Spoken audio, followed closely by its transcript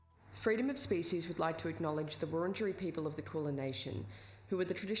Freedom of Species would like to acknowledge the Wurundjeri people of the Kulin Nation, who are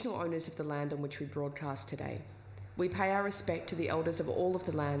the traditional owners of the land on which we broadcast today. We pay our respect to the elders of all of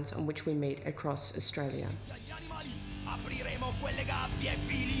the lands on which we meet across Australia. Apriremo quelle gabbie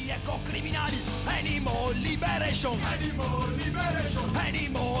vili e criminali. Animal liberation. Animal liberation.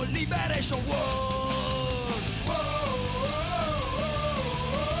 Animal liberation. Whoa.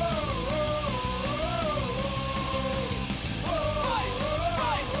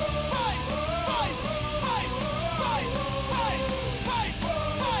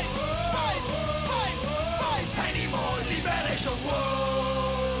 Animal liberation.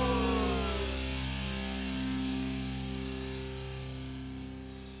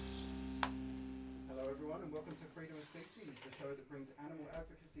 Welcome to Freedom of Species, the show that brings animal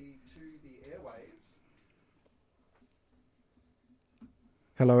advocacy to the airwaves.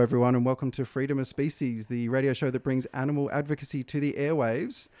 Hello everyone and welcome to Freedom of Species, the radio show that brings animal advocacy to the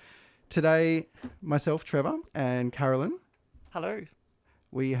airwaves. Today, myself, Trevor, and Carolyn. Hello.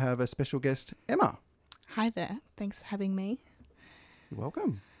 We have a special guest, Emma. Hi there. Thanks for having me. You're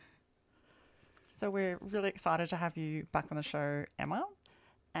welcome. So we're really excited to have you back on the show, Emma.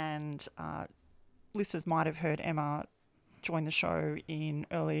 And listeners might have heard Emma join the show in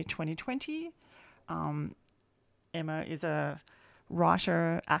early 2020. Emma is a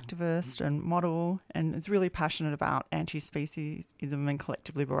writer, activist and model and is really passionate about anti-speciesism and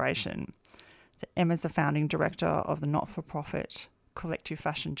collective liberation. So Emma's the founding director of the not-for-profit Collective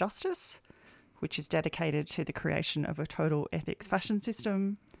Fashion Justice, which is dedicated to the creation of a total ethics fashion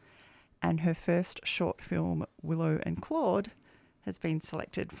system. And her first short film, Willow and Claude, has been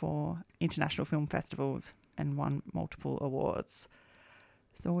selected for international film festivals and won multiple awards.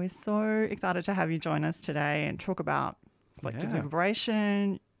 So we're so excited to have you join us today and talk about collective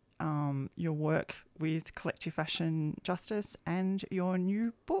liberation, your work with Collective Fashion Justice and your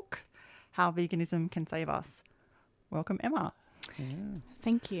new book, How Veganism Can Save Us. Welcome, Emma. Yeah.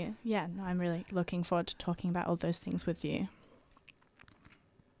 Thank you. Yeah, no, I'm really looking forward to talking about all those things with you.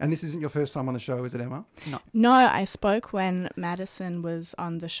 And this isn't your first time on the show, is it, Emma? No, I spoke when Madison was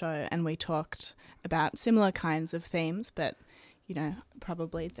on the show and we talked about similar kinds of themes, but, you know,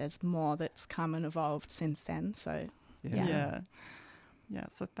 probably there's more that's come and evolved since then. So, yeah.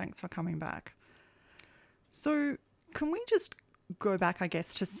 So thanks for coming back. So can we just go back, I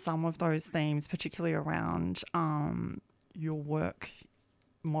guess, to some of those themes, particularly around your work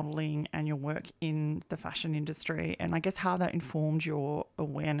modelling and your work in the fashion industry, and I guess how that informed your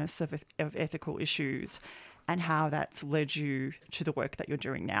awareness of ethical issues and how that's led you to the work that you're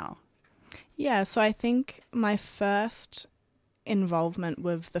doing now? Yeah, so I think my first involvement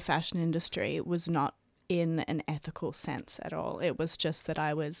with the fashion industry was not in an ethical sense at all. It was just that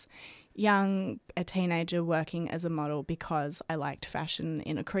I was young, a teenager working as a model because I liked fashion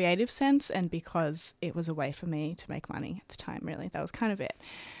in a creative sense and because it was a way for me to make money at the time, really. That was kind of it.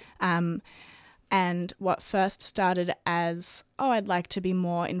 And what first started as, I'd like to be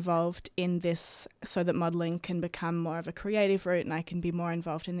more involved in this so that modelling can become more of a creative route and I can be more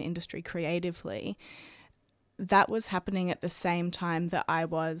involved in the industry creatively, that was happening at the same time that I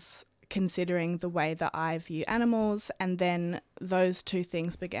was considering the way that I view animals, and then those two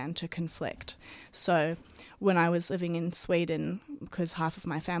things began to conflict. So when I was living in Sweden, because half of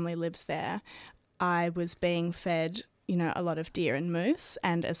my family lives there, I was being fed, you know, a lot of deer and moose,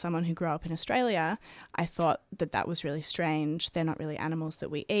 and as someone who grew up in Australia, I thought that that was really strange. They're not really animals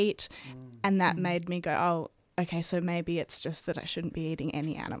that we eat, and that made me go, oh, okay, so maybe it's just that I shouldn't be eating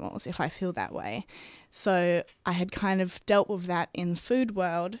any animals if I feel that way. So I had kind of dealt with that in the food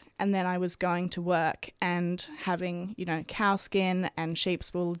world, and then I was going to work and having, you know, cow skin and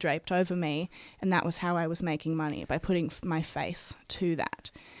sheep's wool draped over me, and that was how I was making money, by putting my face to that.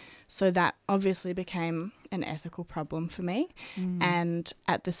 So that obviously became an ethical problem for me. And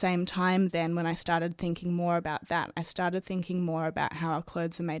at the same time then, when I started thinking more about that, I started thinking more about how our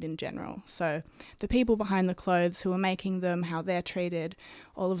clothes are made in general. So the people behind the clothes who are making them, how they're treated,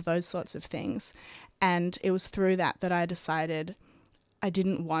 all of those sorts of things. And it was through that I decided I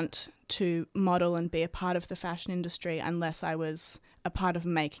didn't want to model and be a part of the fashion industry unless I was a part of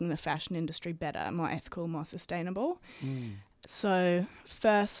making the fashion industry better, more ethical, more sustainable. So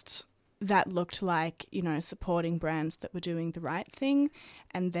first that looked like, you know, supporting brands that were doing the right thing,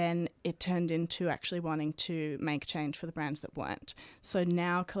 and then it turned into actually wanting to make change for the brands that weren't. So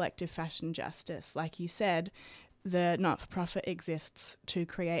now Collective Fashion Justice, like you said, the not-for-profit exists to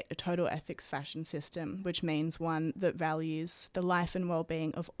create a total ethics fashion system, which means one that values the life and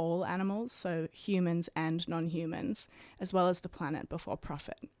well-being of all animals, so humans and non-humans, as well as the planet before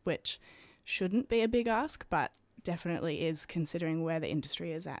profit, which shouldn't be a big ask, but definitely is, considering where the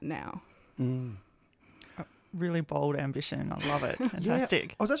industry is at now. Really bold ambition. I love it. Fantastic.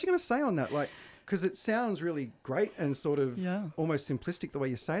 Yeah, I was actually going to say on that, like, because it sounds really great and sort of almost simplistic the way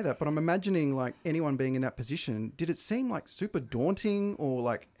you say that, but I'm imagining like anyone being in that position, did it seem like super daunting, or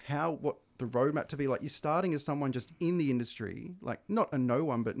like what the roadmap to be? Like, you're starting as someone just in the industry, like not a no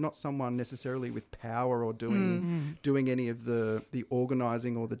one, but not someone necessarily with power or doing any of the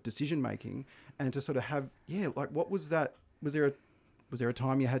organising or the decision making, and to sort of have, like, what was that? Was there a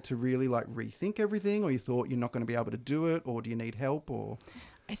time you had to really like rethink everything, or you thought you're not going to be able to do it, or do you need help? Or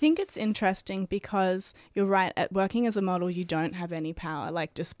I think it's interesting because you're right, at working as a model, you don't have any power.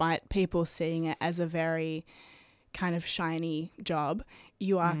 Like, despite people seeing it as a very kind of shiny job,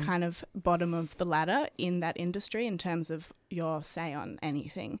 you are kind of bottom of the ladder in that industry in terms of your say on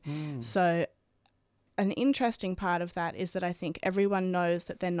anything. So an interesting part of that is that I think everyone knows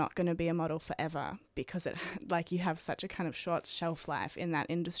that they're not going to be a model forever, because it, like, you have such a kind of short shelf life in that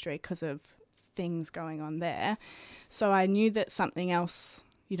industry because of things going on there. So I knew that something else,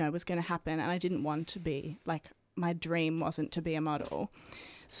 you know, was going to happen, and I didn't want to be, like, my dream wasn't to be a model.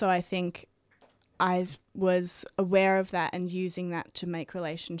 So I think I was aware of that and using that to make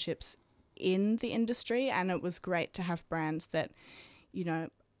relationships in the industry, and it was great to have brands that, you know,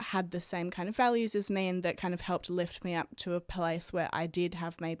 had the same kind of values as me, and that kind of helped lift me up to a place where I did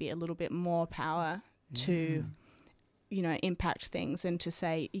have maybe a little bit more power to, you know, impact things and to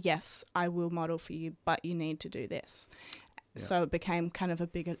say, yes, I will model for you, but you need to do this. Yeah. So it became kind of a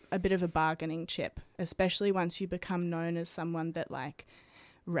bit of a bargaining chip, especially once you become known as someone that, like,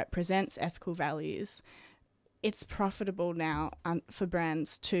 represents ethical values. It's profitable now for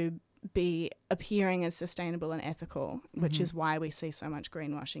brands to be appearing as sustainable and ethical, which is why we see so much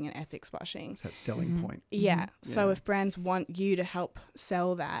greenwashing and ethics washing. It's that selling point. Yeah. So if brands want you to help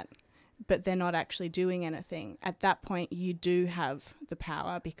sell that, but they're not actually doing anything, at that point you do have the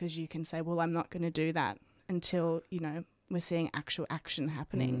power, because you can say, well, I'm not going to do that until, you know, we're seeing actual action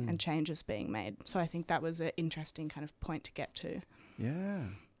happening and changes being made. So I think that was an interesting kind of point to get to. Yeah.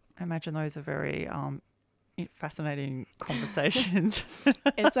 I imagine those are very fascinating conversations.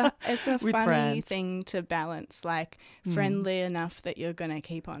 It's a funny brands. thing to balance, like friendly enough that you're going to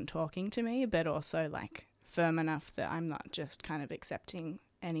keep on talking to me, but also like firm enough that I'm not just kind of accepting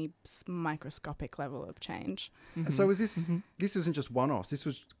any microscopic level of change. So was this wasn't just one-offs, this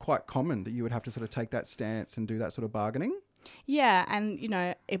was quite common that you would have to sort of take that stance and do that sort of bargaining? Yeah, and you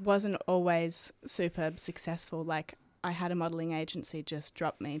know, it wasn't always super successful. Like, I had a modelling agency just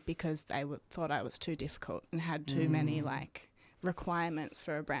drop me because they thought I was too difficult and had too many like requirements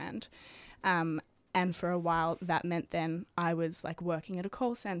for a brand. And for a while that meant then I was like working at a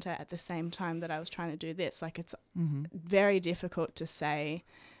call centre at the same time that I was trying to do this. Like, it's very difficult to say,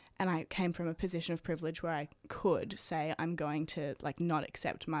 and I came from a position of privilege where I could say I'm going to like not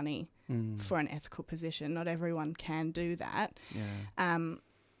accept money for an ethical position. Not everyone can do that. Yeah.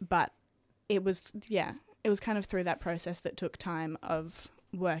 But it was kind of through that process that took time of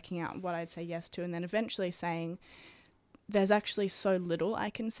working out what I'd say yes to, and then eventually saying, there's actually so little I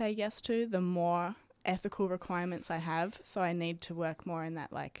can say yes to, the more ethical requirements I have. So I need to work more in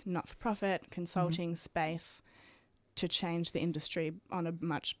that like not-for-profit consulting space to change the industry on a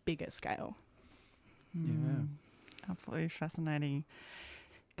much bigger scale. Yeah. Absolutely fascinating.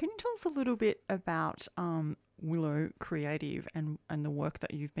 Can you tell us a little bit about Willow Creative and the work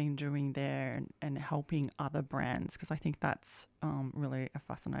that you've been doing there and helping other brands? Because I think that's really a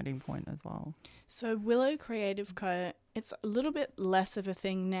fascinating point as well. So Willow Creative Co., it's a little bit less of a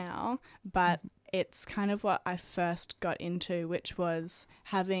thing now, but it's kind of what I first got into, which was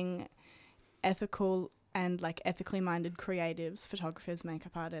having ethical and like ethically minded creatives, photographers,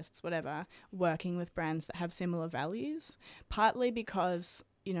 makeup artists, whatever, working with brands that have similar values, partly because,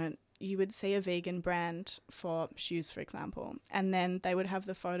 you know, you would see a vegan brand for shoes, for example, and then they would have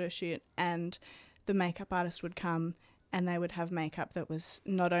the photo shoot and the makeup artist would come and they would have makeup that was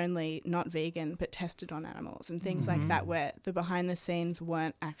not only not vegan but tested on animals and things like that, where the behind the scenes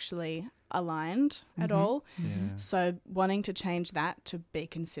weren't actually aligned at all. So wanting to change that to be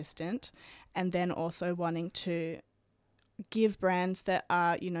consistent, and then also wanting to give brands that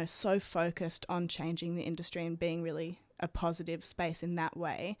are, you know, so focused on changing the industry and being really a positive space in that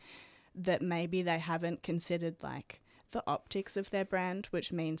way, that maybe they haven't considered like the optics of their brand,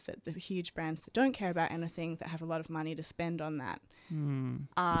 which means that the huge brands that don't care about anything, that have a lot of money to spend on that,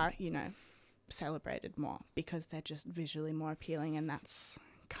 are, you know, celebrated more because they're just visually more appealing, and that's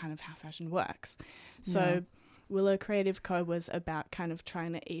kind of how fashion works. So Willow Creative Co. was about kind of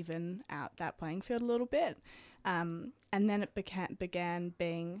trying to even out that playing field a little bit. And then it began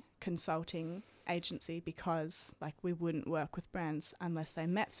being consulting agency because like we wouldn't work with brands unless they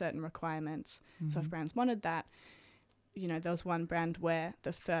met certain requirements. So if brands wanted that, you know, there was one brand where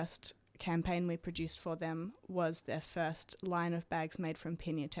the first campaign we produced for them was their first line of bags made from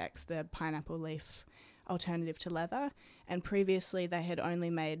Pinatex, the pineapple leaf alternative to leather, and previously they had only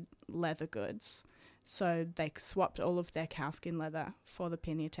made leather goods. So they swapped all of their cowskin leather for the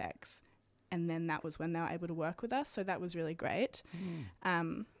Pinatex, and then that was when they were able to work with us, so that was really great.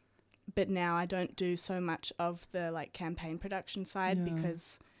 But now I don't do so much of the like campaign production side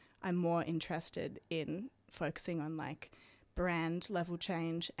because I'm more interested in focusing on like brand level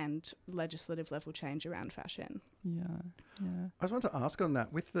change and legislative level change around fashion. I just want to ask on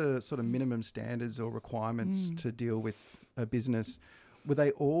that, with the sort of minimum standards or requirements to deal with a business, were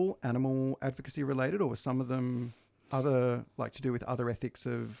they all animal advocacy related, or were some of them other, like to do with other ethics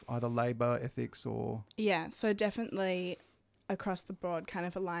of either labour ethics or... Yeah, so definitely across the board kind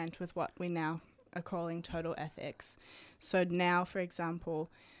of aligned with what we now are calling total ethics. So now, for example,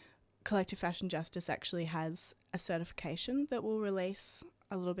 Collective Fashion Justice actually has a certification that we'll release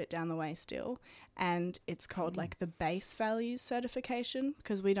a little bit down the way still, and it's called like the base values certification,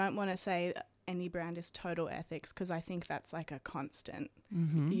 because we don't want to say any brand is total ethics, because I think that's like a constant.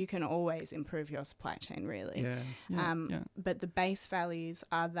 You can always improve your supply chain, really. But the base values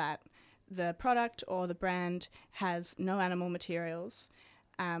are that the product or the brand has no animal materials,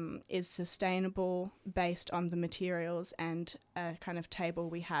 is sustainable based on the materials, and a kind of table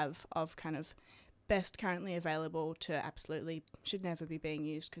we have of kind of best currently available to absolutely should never be being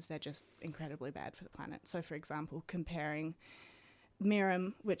used because they're just incredibly bad for the planet. So, for example, comparing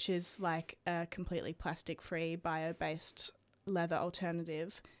Mirum, which is like a completely plastic-free, bio-based leather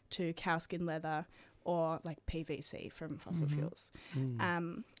alternative, to cowskin leather or like PVC from fossil fuels.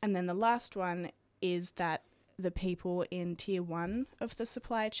 And then the last one is that the people in tier 1 of the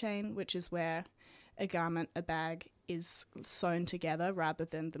supply chain, which is where a garment, a bag is sewn together rather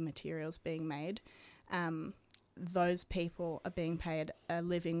than the materials being made, those people are being paid a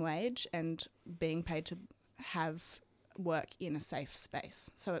living wage and being paid to have work in a safe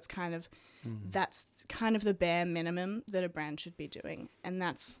space. So it's kind of, that's kind of the bare minimum that a brand should be doing. And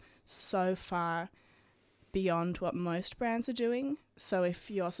that's so far beyond what most brands are doing. So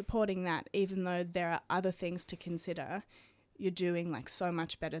if you're supporting that, even though there are other things to consider, you're doing like so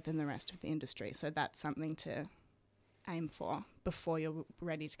much better than the rest of the industry. So that's something to aim for before you're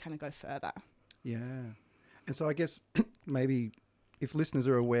ready to kind of go further. Yeah. And so I guess maybe if listeners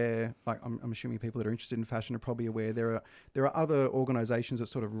are aware, like I'm assuming people that are interested in fashion are probably aware, there are other organisations that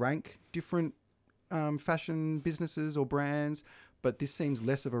sort of rank different fashion businesses or brands, but this seems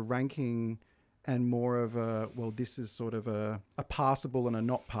less of a ranking and more of a, well, this is sort of a passable and a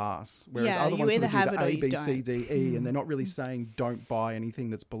not pass. Whereas other ones sort of do the A, B, C, D, E, and they're not really saying don't buy anything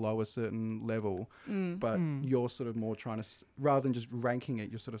that's below a certain level. But you're sort of more trying to, rather than just ranking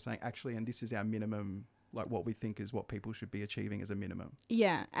it, you're sort of saying, actually, and this is our minimum, like what we think is what people should be achieving as a minimum.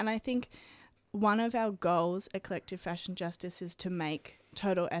 Yeah, and I think one of our goals at Collective Fashion Justice is to make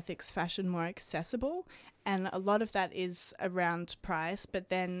total ethics fashion more accessible. And a lot of that is around price, but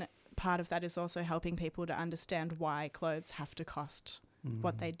then part of that is also helping people to understand why clothes have to cost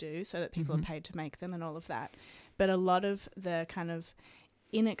what they do, so that people are paid to make them and all of that. But a lot of the kind of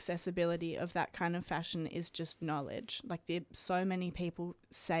inaccessibility of that kind of fashion is just knowledge. Like so many people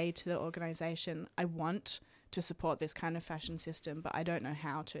say to the organisation, I want to support this kind of fashion system, but I don't know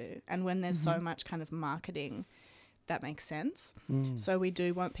how to. And when there's so much kind of marketing, that makes sense. So we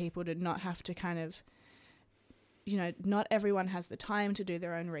do want people to not have to kind of, you know, not everyone has the time to do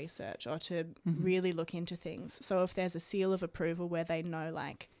their own research or to really look into things. So if there's a seal of approval where they know,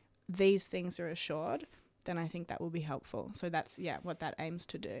 like, these things are assured, then I think that will be helpful. So that's, what that aims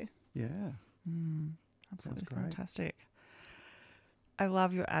to do. Yeah. Absolutely fantastic. I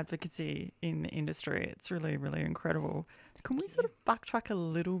love your advocacy in the industry. It's really, really incredible. Can we sort of backtrack a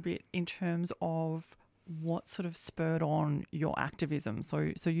little bit in terms of what sort of spurred on your activism?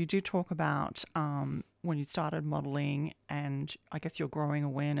 So you did talk about when you started modelling, and I guess your growing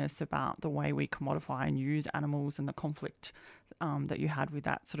awareness about the way we commodify and use animals and the conflict that you had with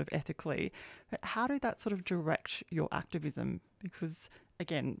that sort of ethically. But how did that sort of direct your activism? Because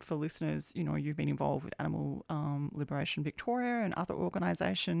again, for listeners, you know, you've been involved with Animal Liberation Victoria and other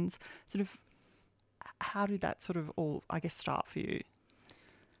organisations. Sort of, how did that sort of all, I guess, start for you?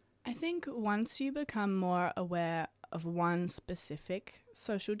 I think once you become more aware of one specific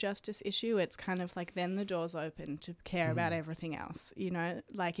social justice issue, it's kind of like then the door's open to care about everything else. You know,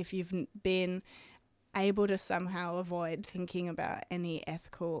 like if you've been able to somehow avoid thinking about any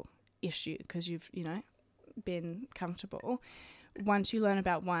ethical issue because you've, you know, been comfortable, once you learn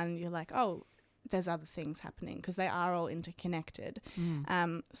about one, you're like, oh, there's other things happening, because they are all interconnected.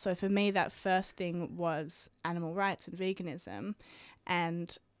 So for me, that first thing was animal rights and veganism,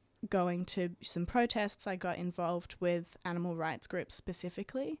 and going to some protests, I got involved with animal rights groups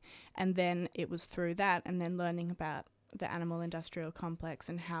specifically, and then it was through that and then learning about the animal industrial complex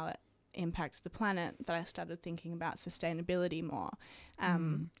and how it impacts the planet that I started thinking about sustainability more.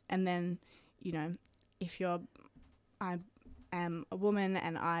 And then, you know, I am a woman,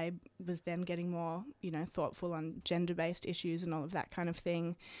 and I was then getting more, you know, thoughtful on gender-based issues and all of that kind of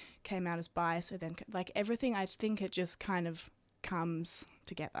thing, came out as bi, so then like everything, I think it just kind of comes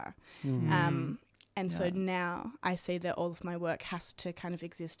together. So now I see that all of my work has to kind of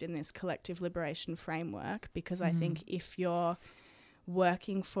exist in this collective liberation framework, because I think if you're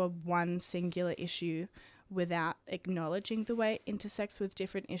working for one singular issue without acknowledging the way it intersects with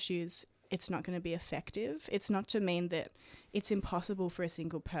different issues, it's not going to be effective. It's not to mean that it's impossible for a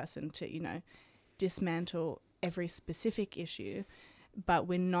single person to, you know, dismantle every specific issue, but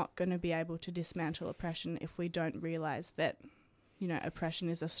we're not going to be able to dismantle oppression if we don't realise that, you know, oppression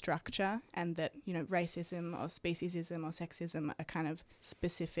is a structure, and that, you know, racism or speciesism or sexism are kind of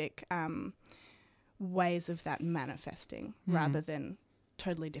specific ways of that manifesting rather than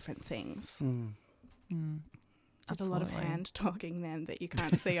totally different things. Did a lot of hand talking then that you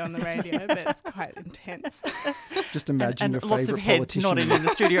can't see on the radio, but it's quite intense. Just imagine and your lots of favourite heads politician. nodding in the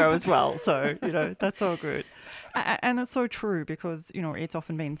studio as well. So, you know, that's all good. And it's so true, because, you know, it's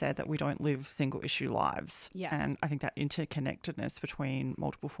often been said that we don't live single issue lives. Yes. And I think that interconnectedness between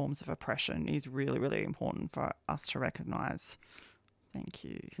multiple forms of oppression is really, really important for us to recognise. Thank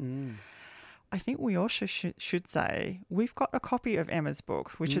you. I think we also should say we've got a copy of Emma's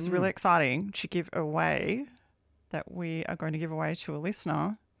book, which is really exciting to give away, that we are going to give away to a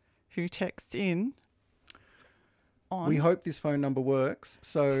listener who texts in on... We hope this phone number works.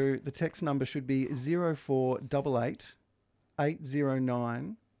 So the text number should be 0488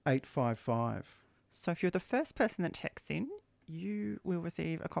 809 855. So if you're the first person that texts in, you will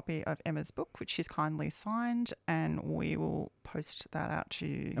receive a copy of Emma's book, which she's kindly signed, and we will post that out to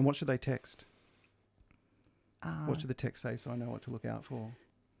you. And what should they text? What should the text say, so I know what to look out for?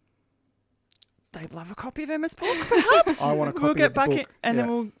 They'd love a copy of Emma's book, perhaps. I want a copy we'll get of the back book. in, and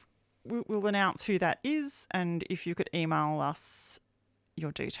then we'll announce who that is, and if you could email us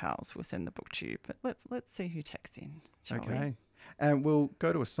your details, we'll send the book to you. But let's see who texts in, shall we? Okay. And we'll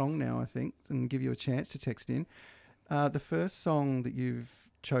go to a song now, I think, and give you a chance to text in. The first song that you've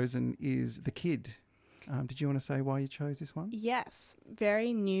chosen is The Kid. Did you want to say why you chose this one? Yes,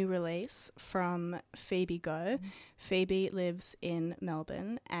 very new release from Phoebe Go. Phoebe lives in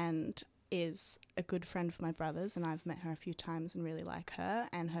Melbourne and is a good friend of my brother's, and I've met her a few times and really like her,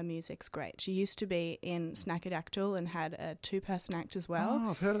 and her music's great. She used to be in Snackadactyl and had a 2-person act as well.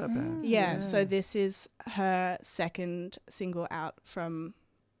 Oh, I've heard of that band. Yeah, so this is her second single out from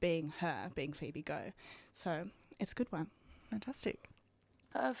being Phoebe Go. So it's a good one. Fantastic.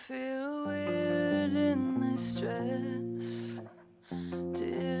 I feel weird in this dress.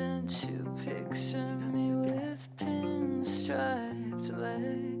 Didn't you picture me with pinstriped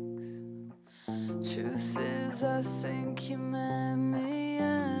legs? Truth is, I think you met me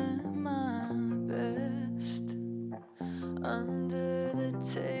at my best. Under the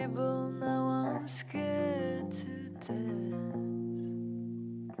table, now I'm scared to death.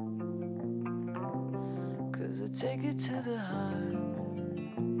 'Cause I take it to the heart.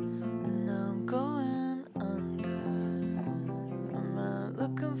 I'm going under. I'm out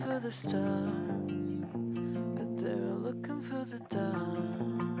looking for the stars, but they're looking for the dark.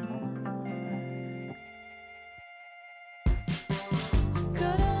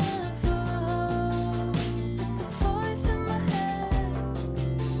 Got a handful of hope, but the voice in my head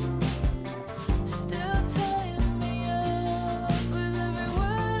still tying me up with every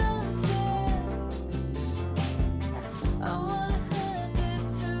word unsaid. I wanna hand it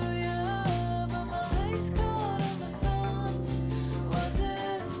to you, but my legs caught on the fence. Was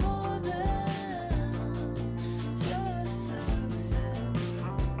it more than just a loose end?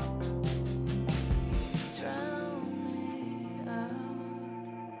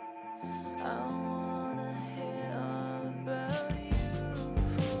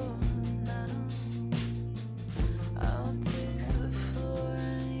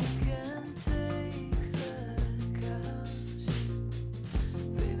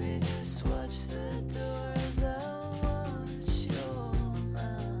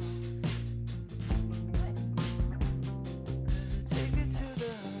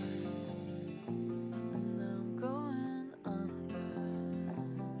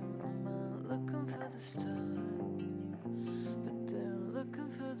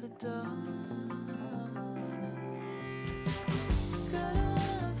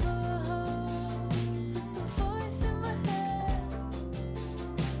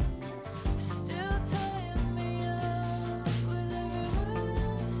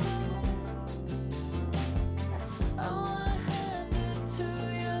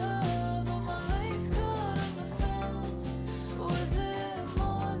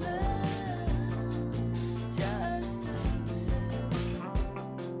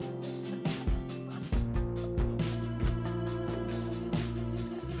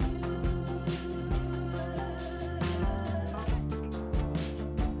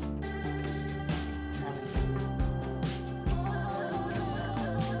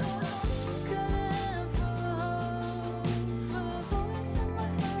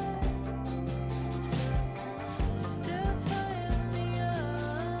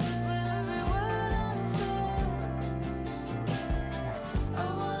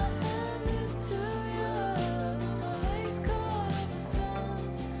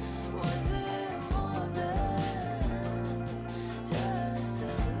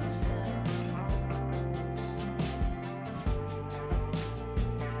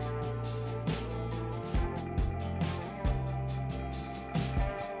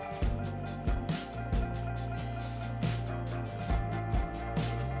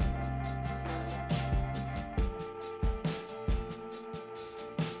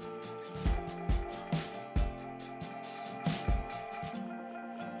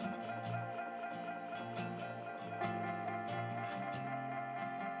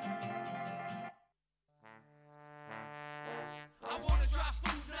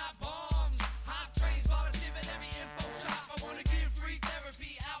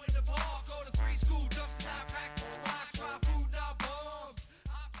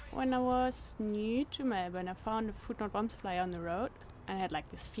 When I was new to Melbourne, I found a Food Not Bombs flyer on the road, and I had like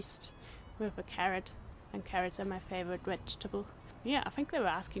this fist with a carrot, and carrots are my favorite vegetable. Yeah, I think they were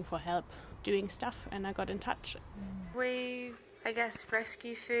asking for help doing stuff, and I got in touch. We, I guess,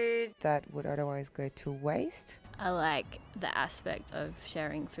 rescue food that would otherwise go to waste. I like the aspect of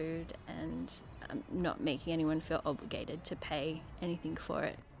sharing food and not making anyone feel obligated to pay anything for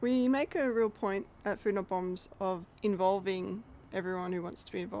it. We make a real point at Food Not Bombs of involving everyone who wants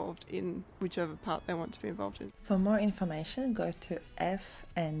to be involved in whichever part they want to be involved in. For more information, go to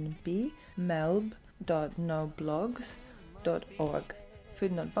fnbmelb.noblogs.org.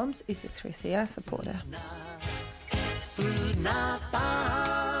 Food Not Bombs is a 3CR supporter. Food Not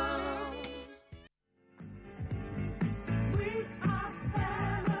Bombs.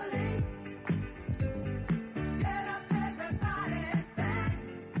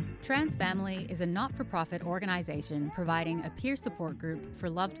 Trans Family is a not-for-profit organization providing a peer support group for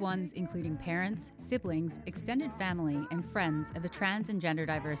loved ones including parents, siblings, extended family, and friends of a trans and gender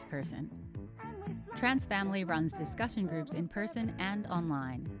diverse person. Trans Family runs discussion groups in person and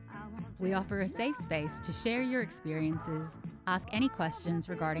online. We offer a safe space to share your experiences, ask any questions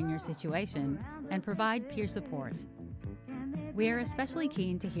regarding your situation, and provide peer support. We are especially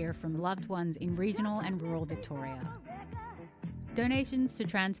keen to hear from loved ones in regional and rural Victoria. Donations to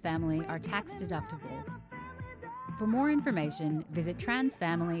Trans Family are tax deductible. For more information, visit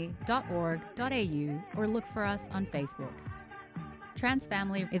transfamily.org.au or look for us on Facebook. Trans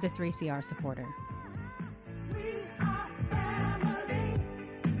Family is a 3CR supporter.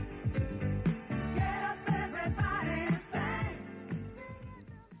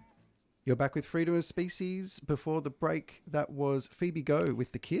 You're back with Freedom of Species. Before the break, that was Phoebe Go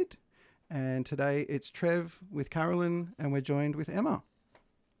with The Kid. And today it's Trev with Carolyn, and we're joined with Emma.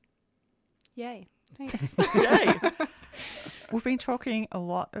 Yay. Thanks. Yay. We've been talking a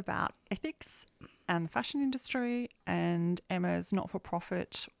lot about ethics and the fashion industry, and Emma's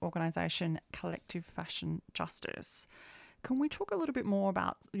not-for-profit organisation, Collective Fashion Justice. Can we talk a little bit more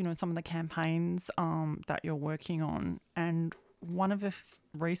about, some of the campaigns that you're working on? And one of the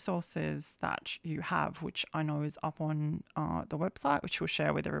resources that you have, which I know is up on the website, which we'll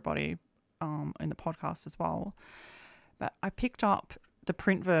share with everybody in the podcast as well. But I picked up the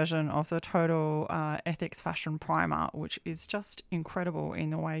print version of the Total Ethics Fashion Primer, which is just incredible in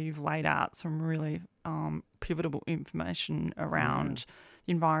the way you've laid out some really pivotal information around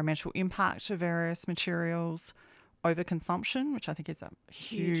the environmental impact of various materials, overconsumption, which I think is a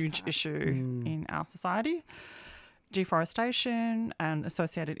huge issue in our society, deforestation and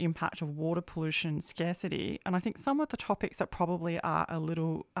associated impact of water pollution, scarcity. And I think some of the topics that probably are a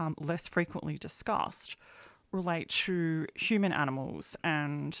little less frequently discussed relate to human animals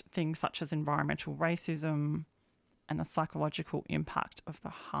and things such as environmental racism and the psychological impact of the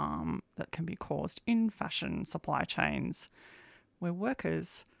harm that can be caused in fashion supply chains where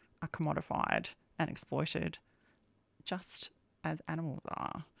workers are commodified and exploited just as animals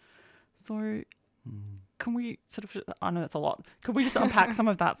are. So can we I know that's a lot, could we just unpack some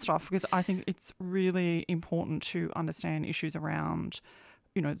of that stuff? Because I think it's really important to understand issues around,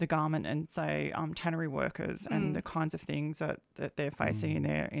 the garment and say tannery workers and the kinds of things that they're facing in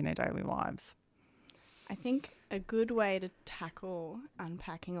their daily lives. I think a good way to tackle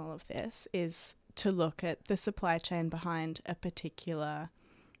unpacking all of this is to look at the supply chain behind a particular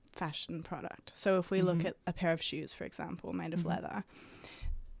fashion product. So if we look at a pair of shoes, for example, made of leather,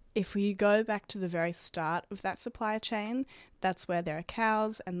 if we go back to the very start of that supply chain, that's where there are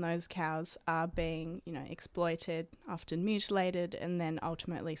cows, and those cows are being, exploited, often mutilated, and then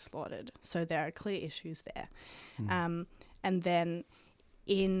ultimately slaughtered. So there are clear issues there. And then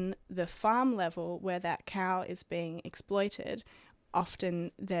in the farm level, where that cow is being exploited,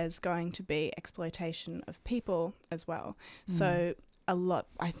 often there's going to be exploitation of people as well. So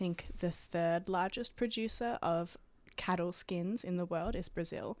I think the third largest producer of cattle skins in the world is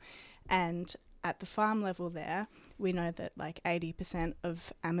Brazil, and at the farm level there, we know that like 80%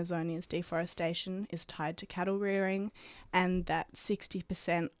 of Amazonia's deforestation is tied to cattle rearing, and that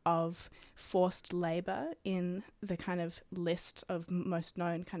 60% of forced labour in the kind of list of most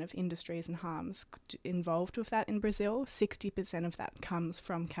known kind of industries and harms involved with that in Brazil, 60% of that comes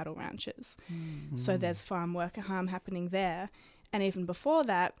from cattle ranches. So there's farm worker harm happening there, and even before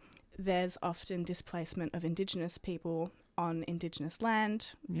that, there's often displacement of Indigenous people on Indigenous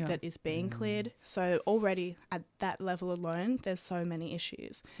land that is being cleared. So already at that level alone, there's so many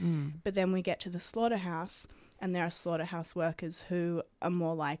issues. But then we get to the slaughterhouse, and there are slaughterhouse workers who are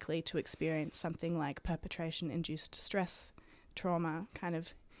more likely to experience something like perpetration-induced stress trauma, kind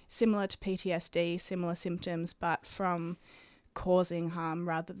of similar to PTSD, similar symptoms, but from causing harm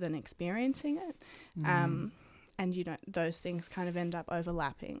rather than experiencing it. And, you know, those things kind of end up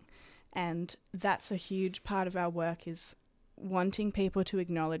overlapping. And that's a huge part of our work, is wanting people to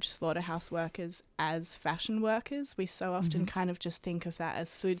acknowledge slaughterhouse workers as fashion workers. We so often kind of just think of that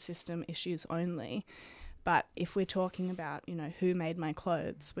as food system issues only. But if we're talking about, you know, Who Made My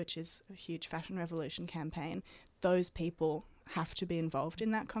Clothes, which is a huge fashion revolution campaign, those people have to be involved in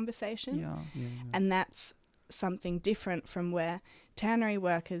that conversation. Yeah. And that's something different from where tannery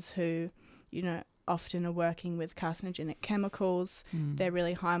workers who, you know, often are working with carcinogenic chemicals, they're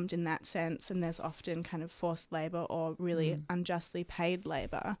really harmed in that sense, and there's often kind of forced labour or really unjustly paid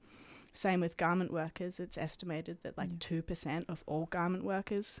labour. Same with garment workers. It's estimated that 2% of all garment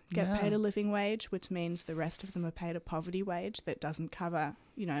workers get paid a living wage, which means the rest of them are paid a poverty wage that doesn't cover,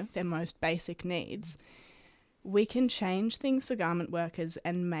 you know, their most basic needs. We can change things for garment workers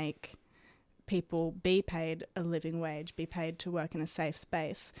and make people be paid a living wage, be paid to work in a safe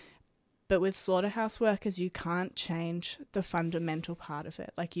space. But with slaughterhouse workers, you can't change the fundamental part of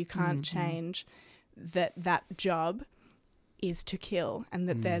it. Like, you can't change that job is to kill, and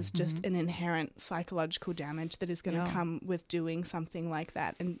that there's just an inherent psychological damage that is going to come with doing something like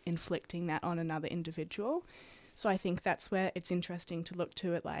that and inflicting that on another individual. So I think that's where it's interesting to look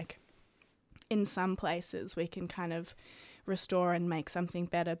to it, like, in some places we can kind of restore and make something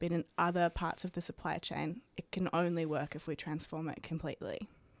better, but in other parts of the supply chain, it can only work if we transform it completely.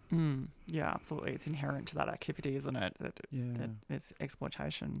 Yeah, absolutely. It's inherent to that activity, isn't it? That there's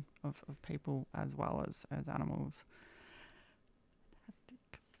exploitation of people as well as animals.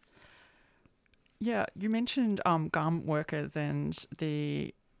 Yeah, you mentioned garment workers and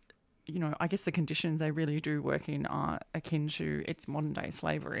the, you know, I guess the conditions they really do work in are akin to it's modern day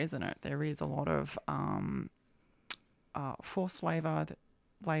slavery, isn't it? There is a lot of forced labour.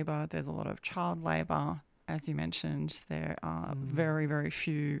 There's a lot of child labour. As you mentioned, there are very, very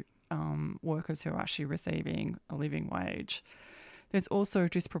few workers who are actually receiving a living wage. There's also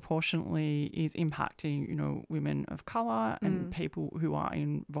disproportionately is impacting, you know, women of colour and people who are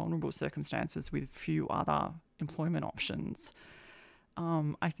in vulnerable circumstances with few other employment options.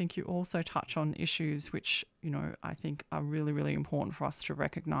 I think you also touch on issues which, you know, I think are really, really important for us to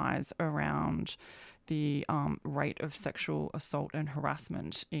recognise around the rate of sexual assault and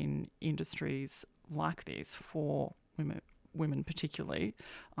harassment in industries like this for women particularly,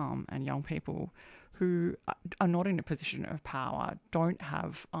 and young people who are not in a position of power, don't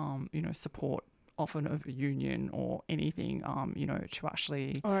have, you know, support often of a union or anything, you know, to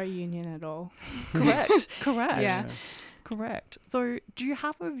actually... Or a union at all. Correct. Yeah. Correct. So do you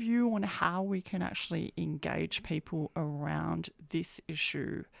have a view on how we can actually engage people around this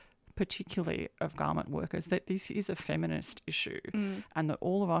issue, particularly of garment workers, that this is a feminist issue and that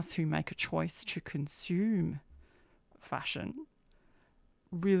all of us who make a choice to consume fashion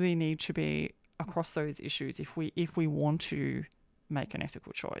really need to be across those issues if we want to make an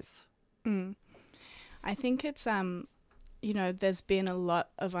ethical choice? I think it's you know, there's been a lot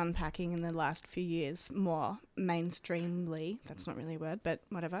of unpacking in the last few years, more mainstreamly, that's not really a word, but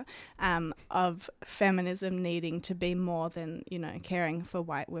whatever, of feminism needing to be more than, you know, caring for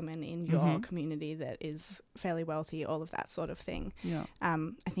white women in your community that is fairly wealthy, all of that sort of thing. Yeah.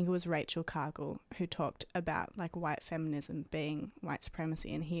 I think it was Rachel Cargill who talked about, like, white feminism being white supremacy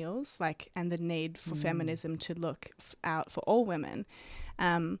in heels, like, and the need for feminism to look out for all women.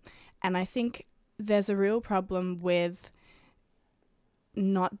 And I think there's a real problem with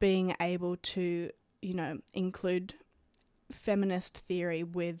not being able to, you know, include feminist theory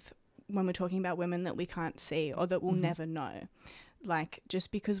with when we're talking about women that we can't see or that we'll never know. Like, just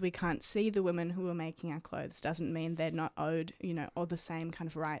because we can't see the women who are making our clothes doesn't mean they're not owed, you know, all the same kind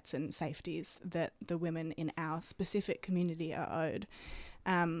of rights and safeties that the women in our specific community are owed.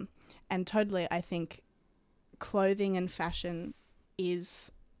 And totally, I think clothing and fashion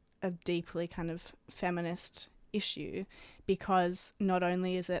is a deeply kind of feminist issue, because not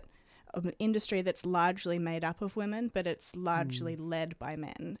only is it an industry that's largely made up of women, but it's largely led by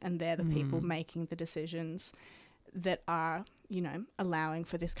men, and they're the people making the decisions that are, you know, allowing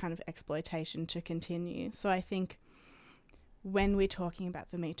for this kind of exploitation to continue. So I think when we're talking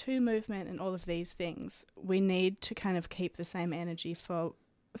about the Me Too movement and all of these things, we need to kind of keep the same energy for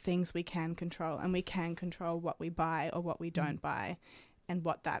things we can control, and we can control what we buy or what we don't buy and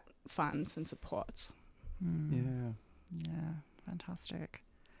what that funds and supports. Yeah, fantastic.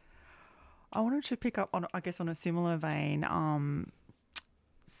 I wanted to pick up on, I guess, on a similar vein,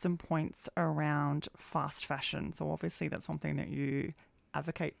 some points around fast fashion. So obviously that's something that you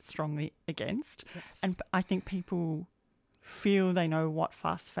advocate strongly against. Yes. And I think people feel they know what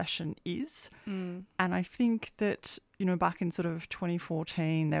fast fashion is. And I think that, you know, back in sort of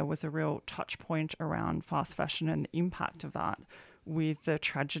 2014, there was a real touch point around fast fashion and the impact of that with the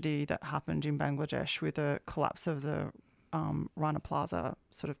tragedy that happened in Bangladesh with the collapse of the Rana Plaza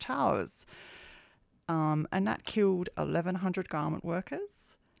sort of towers. And that killed 1,100 garment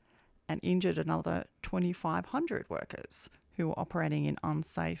workers and injured another 2,500 workers who were operating in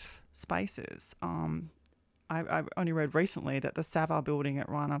unsafe spaces. I've only read recently that the Savar building at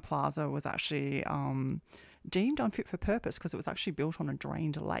Rana Plaza was actually deemed unfit for purpose because it was actually built on a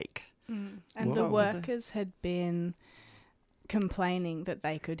drained lake. And the workers had been complaining that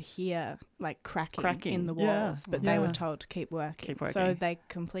they could hear like cracking in the walls, but they were told to keep working. So they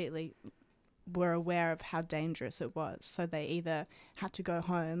completely were aware of how dangerous it was. So they either had to go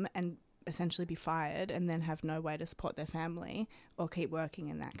home and essentially be fired and then have no way to support their family, or keep working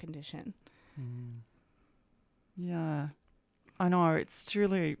in that condition. Yeah, I know. It's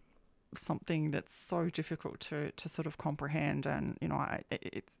really something that's so difficult to sort of comprehend. And, you know,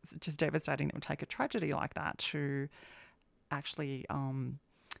 it's just devastating that it would take a tragedy like that to actually,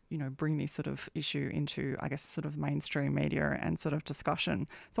 you know, bring this sort of issue into, I guess, sort of mainstream media and sort of discussion.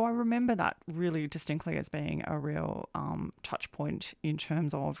 So I remember that really distinctly as being a real touch point in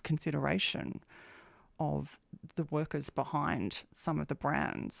terms of consideration of the workers behind some of the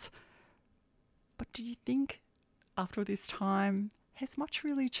brands. But do you think after this time, has much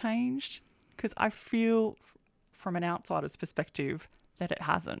really changed? Because I feel from an outsider's perspective that it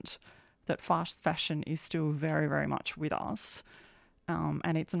hasn't, that fast fashion is still very, very much with us.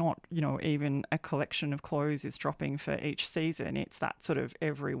 And it's not, you know, even a collection of clothes is dropping for each season. It's that sort of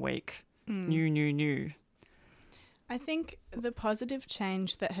every week, new. I think the positive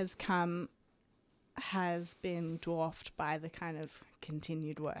change that has come has been dwarfed by the kind of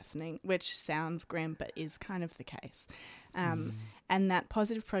continued worsening, which sounds grim but is kind of the case. And that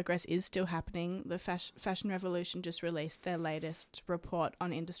positive progress is still happening. The Fashion Revolution just released their latest report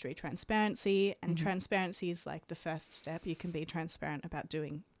on industry transparency, and transparency is like the first step. You can be transparent about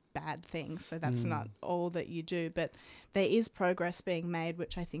doing bad things, so that's not all that you do, but there is progress being made,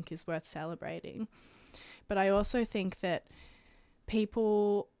 which I think is worth celebrating. But I also think that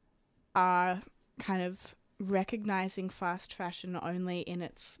people are kind of recognizing fast fashion only in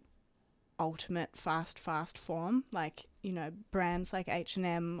its ultimate fast form, like, you know, brands like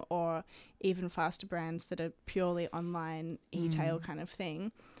H&M or even faster brands that are purely online e-tail kind of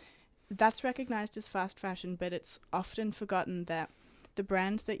thing. That's recognized as fast fashion, but it's often forgotten that the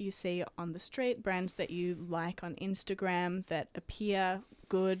brands that you see on the street, brands that you like on Instagram that appear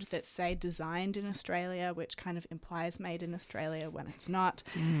good, that say designed in Australia, which kind of implies made in Australia when it's not,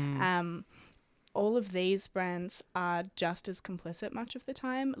 all of these brands are just as complicit much of the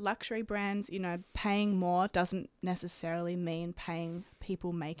time. Luxury brands, you know, paying more doesn't necessarily mean paying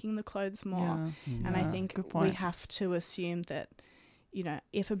people making the clothes more. And I think we have to assume that, you know,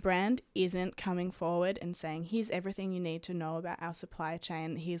 if a brand isn't coming forward and saying, here's everything you need to know about our supply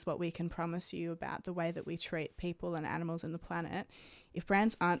chain, here's what we can promise you about the way that we treat people and animals and the planet, if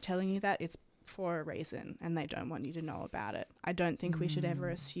brands aren't telling you that, it's for a reason and they don't want you to know about it. I don't think we should ever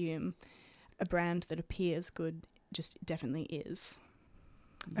assume a brand that appears good just definitely is.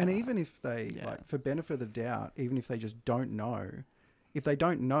 And even if they, like, for benefit of the doubt, even if they just don't know, if they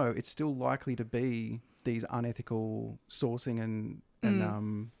don't know, it's still likely to be these unethical sourcing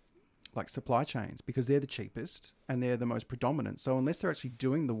and like supply chains, because they're the cheapest and they're the most predominant. So unless they're actually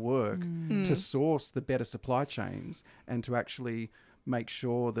doing the work to source the better supply chains and to actually make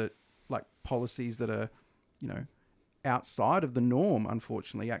sure that, like, policies that are, you know, outside of the norm,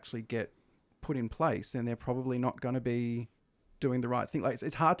 unfortunately, actually get put in place, then they're probably not going to be doing the right thing. Like,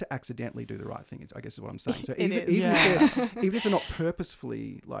 it's hard to accidentally do the right thing, I guess is what I'm saying. So even if they're not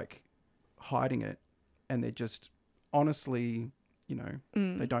purposefully, like, hiding it, and they're just honestly, you know,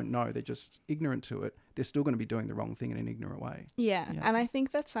 they don't know, they're just ignorant to it, they're still going to be doing the wrong thing in an ignorant way. Yeah, and I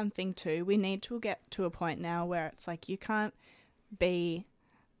think that's something too. We need to get to a point now where it's like, you can't be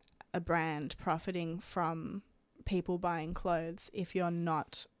a brand profiting from people buying clothes if you're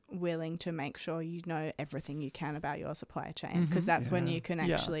not willing to make sure you know everything you can about your supply chain, because that's when you can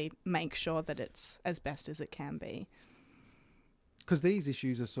actually make sure that it's as best as it can be. Because these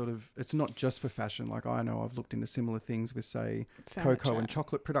issues are sort of, it's not just for fashion. Like, I know I've looked into similar things with, say, cocoa and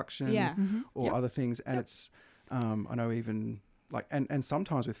chocolate production or other things. And it's, I know even like, and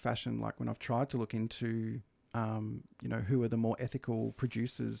sometimes with fashion, like when I've tried to look into, you know, who are the more ethical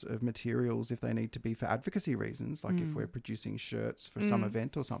producers of materials if they need to be for advocacy reasons, like if we're producing shirts for some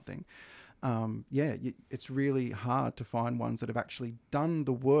event or something. It's really hard to find ones that have actually done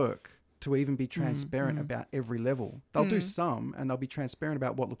the work to even be transparent about every level. They'll do some, and they'll be transparent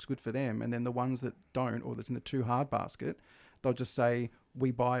about what looks good for them, and then the ones that don't, or that's in the too hard basket, they'll just say,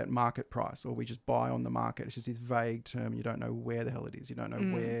 we buy at market price, or we just buy on the market. It's just this vague term. You don't know where the hell it is. You don't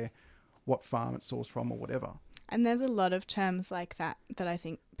know what farm it's sourced from or whatever. And there's a lot of terms like that I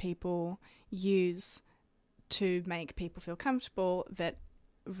think people use to make people feel comfortable that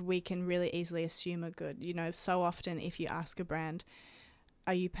we can really easily assume are good. You know, so often if you ask a brand,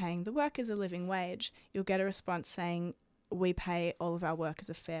 are you paying the workers a living wage? You'll get a response saying, we pay all of our workers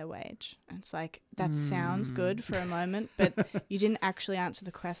a fair wage. And it's like, that sounds good for a moment, but you didn't actually answer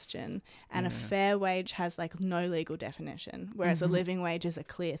the question. And a fair wage has like no legal definition, whereas a living wage is a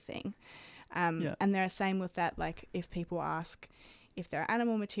clear thing. And they're same with that. Like if people ask if there are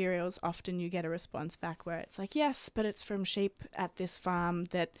animal materials, often you get a response back where it's like, yes, but it's from sheep at this farm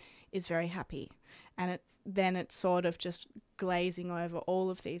that is very happy. And then it's sort of just glazing over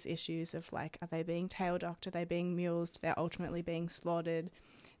all of these issues of like, are they being tail docked? Are they being mulesed? They're ultimately being slaughtered.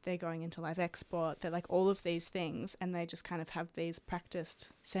 They're going into live export. They're like all of these things, and they just kind of have these practiced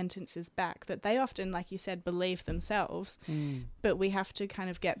sentences back that they often, like you said, believe themselves. But we have to kind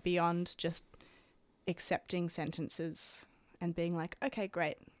of get beyond just accepting sentences and being like, okay,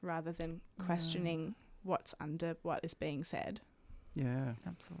 great, rather than questioning what's under what is being said. Yeah,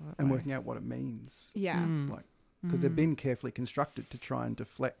 absolutely. And working out what it means. Yeah. Like, because they've been carefully constructed to try and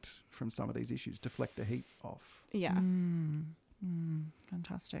deflect from some of these issues, deflect the heat off. Yeah.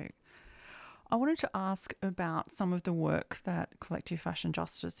 Fantastic. I wanted to ask about some of the work that Collective Fashion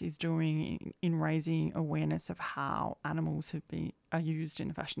Justice is doing in raising awareness of how animals are used in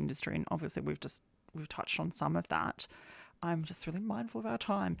the fashion industry, and obviously we've touched on some of that. I'm just really mindful of our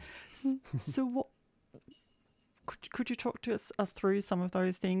time. So what? Could you talk to us through some of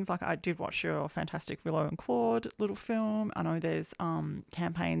those things? Like I did watch your fantastic Willow and Claude little film. I know there's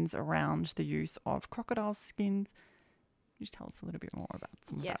campaigns around the use of crocodile skins. Can you just tell us a little bit more about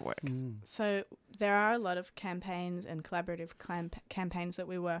some of that work? So there are a lot of campaigns and collaborative campaigns that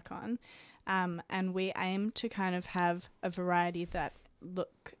we work on, and we aim to kind of have a variety that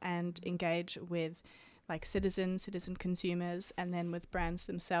look and engage with like citizen consumers, and then with brands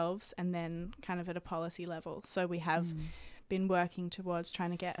themselves, and then kind of at a policy level. So we have been working towards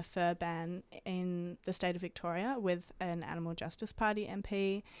trying to get a fur ban in the state of Victoria with an Animal Justice Party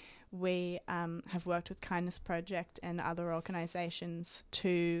MP. We have worked with Kindness Project and other organisations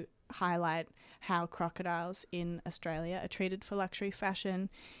to highlight how crocodiles in Australia are treated for luxury fashion.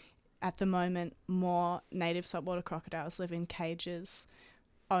 At the moment, more native saltwater crocodiles live in cages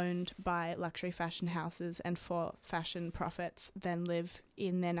owned by luxury fashion houses and for fashion profits than live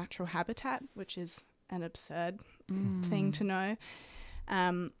in their natural habitat, which is an absurd thing to know.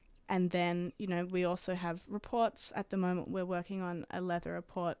 And then, you know, we also have reports. At the moment, we're working on a leather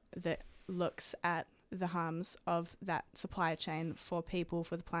report that looks at the harms of that supply chain for people,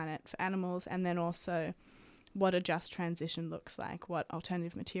 for the planet, for animals, and then also what a just transition looks like, what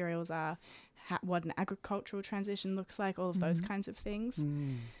alternative materials are, what an agricultural transition looks like, all of those kinds of things.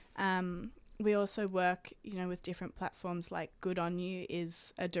 We also work, you know, with different platforms like Good On You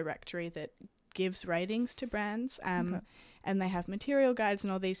is a directory that gives ratings to brands, and they have material guides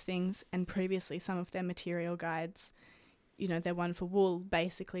and all these things. And previously, some of their material guides, you know, their one for wool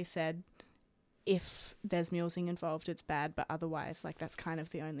basically said, if there's mulesing involved, it's bad, but otherwise, like, that's kind of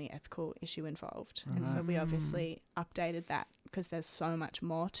the only ethical issue involved. And so we obviously updated that because there's so much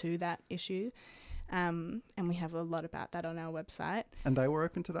more to that issue. And we have a lot about that on our website. And they were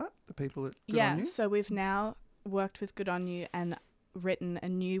open to that, the people at Good On You? So we've now worked with Good On You and written a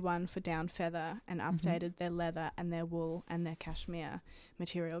new one for Down Feather and updated their leather and their wool and their cashmere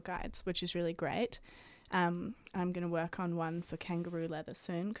material guides, which is really great. I'm going to work on one for kangaroo leather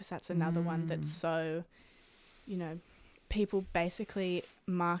soon because that's another one that's so, you know, people basically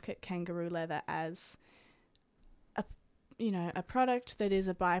market kangaroo leather as a product that is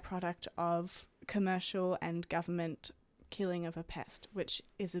a byproduct of commercial and government killing of a pest, which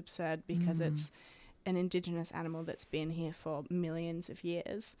is absurd because it's an indigenous animal that's been here for millions of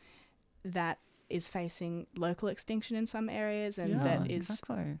years that is facing local extinction in some areas, and that is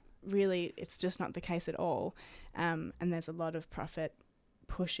really, it's just not the case at all. And there's a lot of profit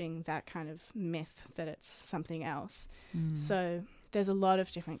pushing that kind of myth that it's something else. So there's a lot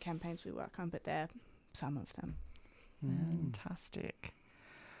of different campaigns we work on, but they're some of them. Fantastic.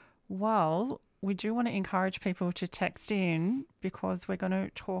 Well, we do want to encourage people to text in because we're going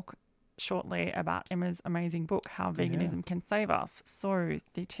to talk shortly about Emma's amazing book, How Veganism Can Save Us. So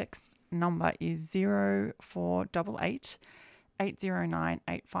the text number is 0488 809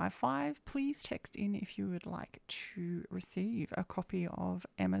 855. Please text in if you would like to receive a copy of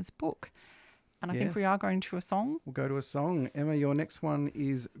Emma's book. And I think we are going to a song. We'll go to a song. Emma, your next one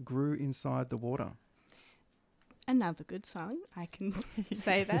is Grew Inside the Water. Another good song. I can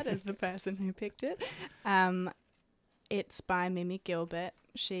say that as the person who picked it. It's by Mimi Gilbert.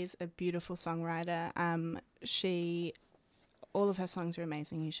 She's a beautiful songwriter. All of her songs are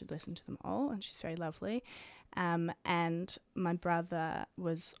amazing. You should listen to them all, and she's very lovely. And my brother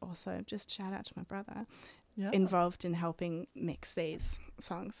was also, just shout out to my brother, involved in helping mix these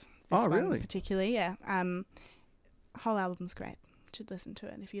songs. This one really? particularly, yeah. Whole album's great. You should listen to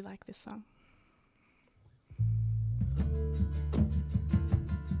it if you like this song.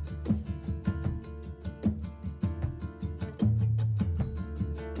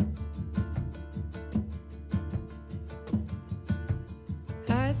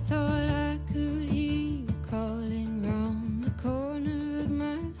 I thought I could hear you calling round the corner of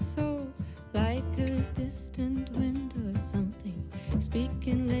my soul, like a distant wind or something,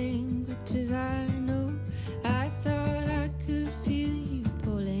 speaking languages I know. I thought I could feel you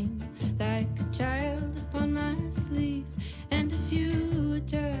pulling like a child upon my sleeve, and if you were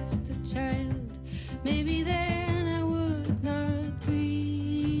just a child, maybe then I would not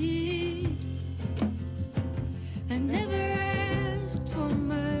grieve. I never asked for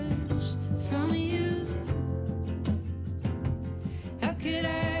much from you. How could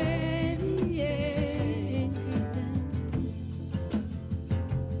I be angry then?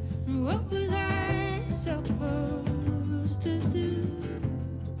 What was I supposed to do?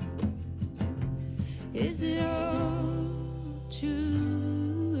 Is it all true?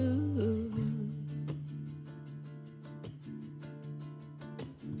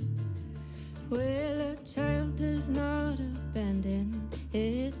 Well, a child does not abandon,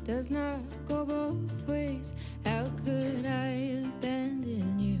 it does not go both ways. How could I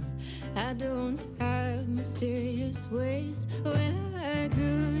abandon you? I don't have mysterious ways. When I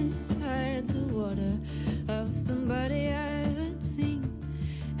grew inside the water of somebody I had seen,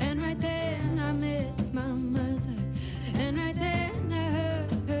 and right then I met my mother, and right then I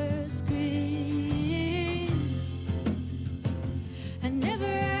heard her scream. I never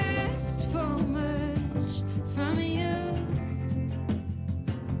asked for much from you.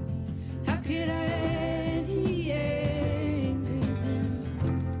 How could I be angry then?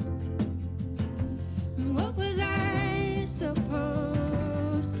 What was I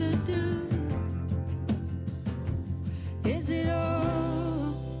supposed to do? Is it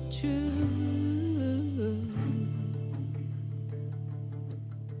all true?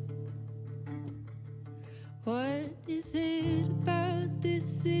 What is it about this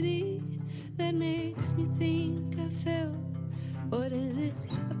city that makes me think I fell? What is it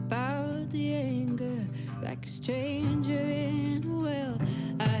about the anger, like a stranger in a well?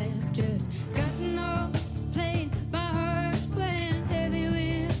 I've just gotten off the plane, my heart went heavy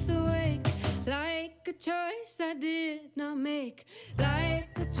with the weight, like a choice I did not make,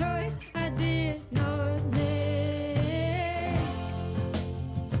 like a choice I did not make.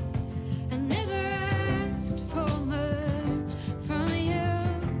 I never asked for much from you.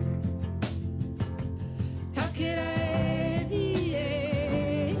 How could I be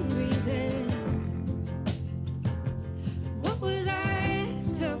angry then? What was I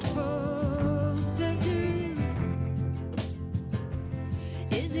supposed to do?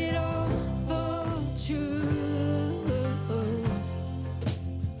 Is it all true?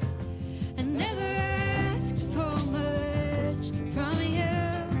 I never asked for much from you.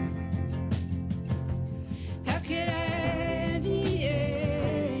 How could I be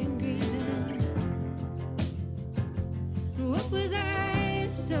angry then? What was I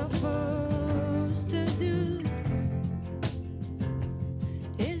supposed to do?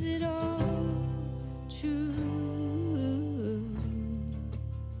 Is it all true?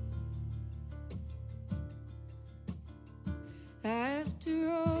 After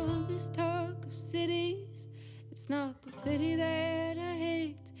all this talk of cities, it's not the city that I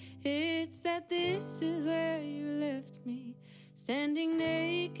hate, it's that this is where you left me, standing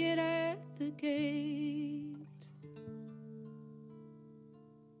naked at the gate.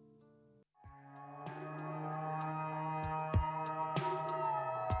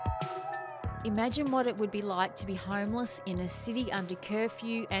 Imagine what it would be like to be homeless in a city under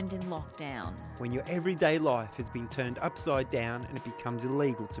curfew and in lockdown. When your everyday life has been turned upside down and it becomes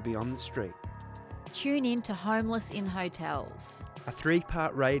illegal to be on the street. Tune in to Homeless in Hotels. A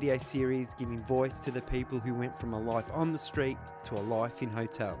 3-part radio series giving voice to the people who went from a life on the street to a life in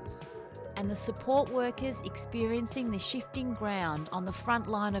hotels. And the support workers experiencing the shifting ground on the front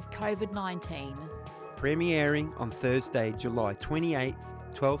line of COVID-19. premiering on Thursday, July 28th,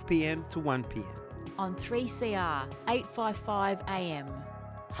 12 p.m. to 1 p.m. On 3CR, 855 AM.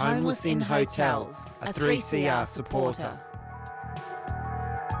 Homeless in Hotels, a 3CR supporter.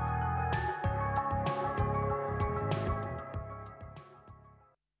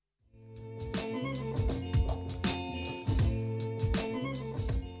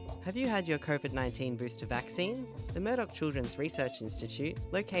 Have you had your COVID-19 booster vaccine? The Murdoch Children's Research Institute,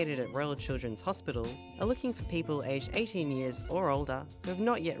 located at Royal Children's Hospital, are looking for people aged 18 years or older who have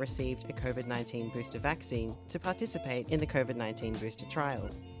not yet received a COVID-19 booster vaccine to participate in the COVID-19 booster trial.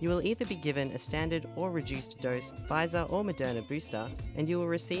 You will either be given a standard or reduced dose Pfizer or Moderna booster, and you will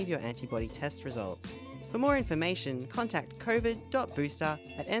receive your antibody test results. For more information, contact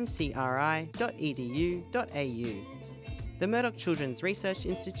covid.booster@mcri.edu.au. The Murdoch Children's Research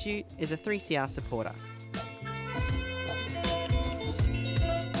Institute is a 3CR supporter.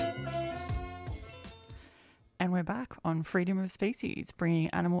 And we're back on Freedom of Species, bringing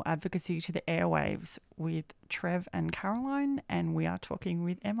animal advocacy to the airwaves with Trev and Caroline, and we are talking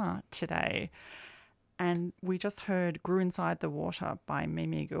with Emma today. And we just heard Grew Inside the Water by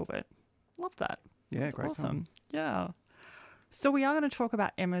Mimi Gilbert. Love that. Yeah, That's great awesome. song. Yeah. So we are going to talk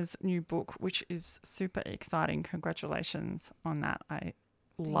about Emma's new book, which is super exciting. Congratulations on that. I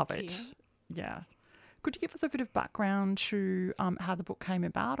love it. Yeah. Could you give us a bit of background to how the book came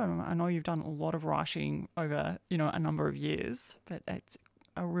about? I know you've done a lot of writing over, a number of years, but it's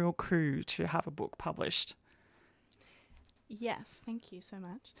a real coup to have a book published. Yes, thank you so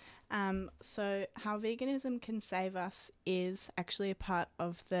much. So How Veganism Can Save Us is actually a part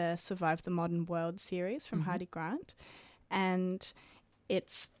of the Survive the Modern World series from Heidi Grant. And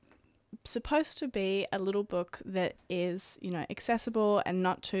it's supposed to be a little book that is, accessible and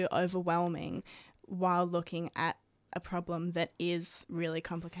not too overwhelming while looking at a problem that is really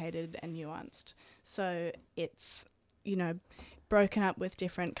complicated and nuanced. So it's, broken up with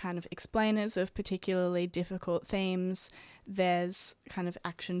different kind of explainers of particularly difficult themes. There's kind of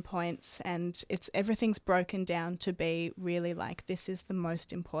action points, and everything's broken down to be really like, this is the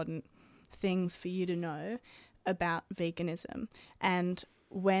most important things for you to know about veganism. And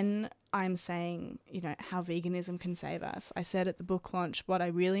when I'm saying, how veganism can save us, I said at the book launch, what I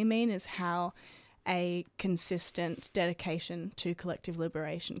really mean is how a consistent dedication to collective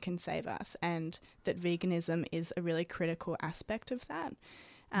liberation can save us, and that veganism is a really critical aspect of that.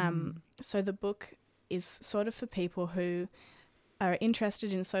 So the book is sort of for people who are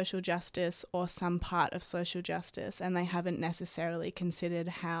interested in social justice or some part of social justice, and they haven't necessarily considered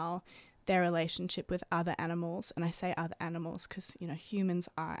how their relationship with other animals, and I say other animals because, humans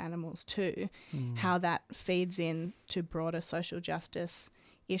are animals too, how that feeds in to broader social justice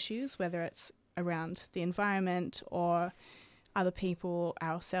issues, whether it's around the environment or other people,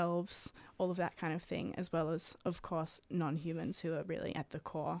 ourselves, all of that kind of thing, as well as, of course, non-humans who are really at the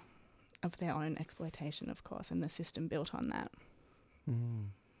core of their own exploitation, of course, and the system built on that.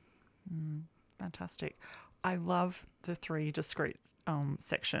 Fantastic. I love the 3 discrete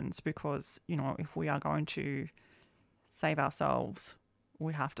sections because, if we are going to save ourselves,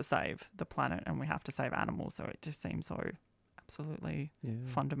 we have to save the planet and we have to save animals. So it just seems so absolutely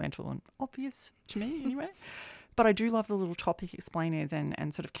fundamental and obvious to me anyway. But I do love the little topic explainers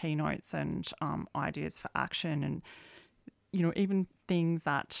and sort of keynotes and ideas for action and, even things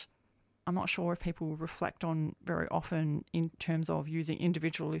that I'm not sure if people reflect on very often in terms of using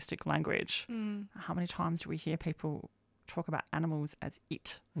individualistic language. How many times do we hear people talk about animals as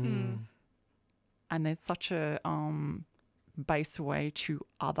it? And there's such a base way to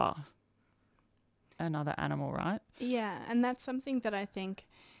other another animal, right? Yeah, and that's something that I think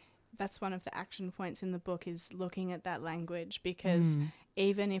that's one of the action points in the book, is looking at that language, because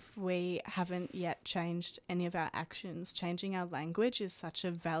even if we haven't yet changed any of our actions, changing our language is such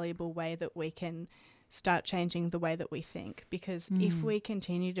a valuable way that we can start changing the way that we think. Because if we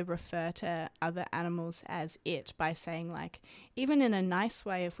continue to refer to other animals as it by saying, like, even in a nice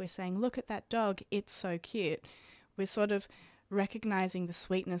way, if we're saying, look at that dog, it's so cute, we're sort of recognizing the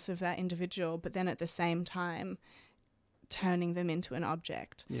sweetness of that individual, but then at the same time turning them into an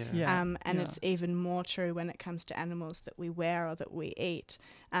object. It's even more true when it comes to animals that we wear or that we eat.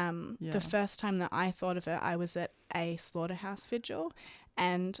 The first time that I thought of it, I was at a slaughterhouse vigil,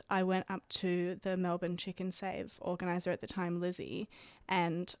 and I went up to the Melbourne Chicken Save organizer at the time, Lizzie,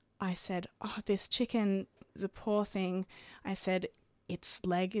 and I said, oh, this chicken, the poor thing, I said, its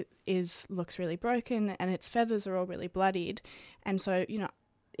leg looks really broken and its feathers are all really bloodied. And so,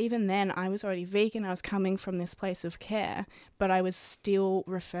 even then I was already vegan. I was coming from this place of care, but I was still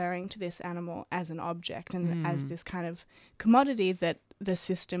referring to this animal as an object and as this kind of commodity that the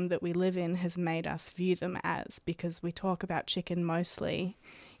system that we live in has made us view them as, because we talk about chicken mostly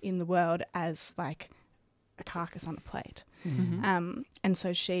in the world as like a carcass on a plate. And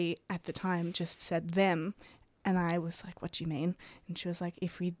so she at the time just said them, and I was like, what do you mean? And she was like,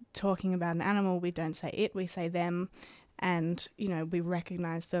 if we're talking about an animal, we don't say it, we say them, and you know, we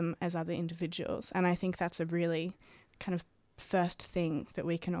recognize them as other individuals. And I think that's a really kind of first thing that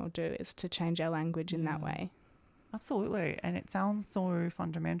we can all do, is to change our language in that way. Absolutely. And it sounds so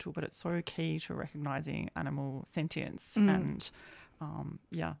fundamental, but it's so key to recognising animal sentience. And a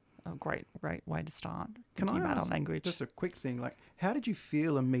great way to start thinking about our language. Just a quick thing, like how did you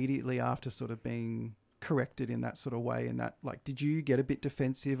feel immediately after sort of being corrected in that sort of way? And that, like, did you get a bit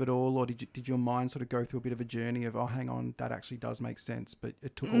defensive at all, or did your mind sort of go through a bit of a journey of, oh, hang on, that actually does make sense, but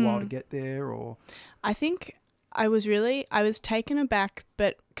it took a while to get there? Or I think I was taken aback,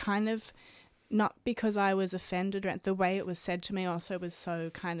 but kind of not because I was offended. The way it was said to me also was so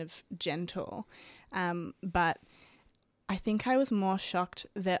kind of gentle. But I think I was more shocked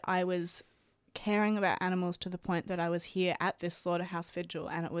that I was caring about animals to the point that I was here at this slaughterhouse vigil,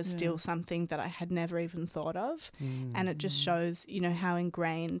 and it was still something that I had never even thought of. And it just shows, you know, how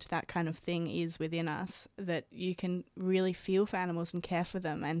ingrained that kind of thing is within us, that you can really feel for animals and care for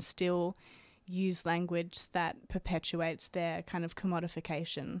them and still use language that perpetuates their kind of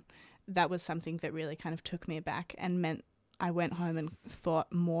commodification. That was something that really kind of took me aback and meant I went home and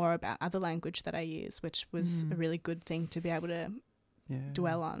thought more about other language that I use, which was a really good thing to be able to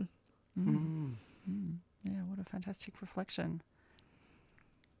dwell on. Yeah, what a fantastic reflection.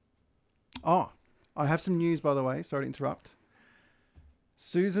 Oh, I have some news, by the way. Sorry to interrupt.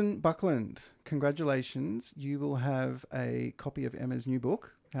 Susan Buckland, congratulations. You will have a copy of Emma's new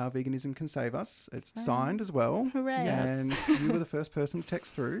book, How Veganism Can Save Us. It's signed as well. Hooray. And you were the first person to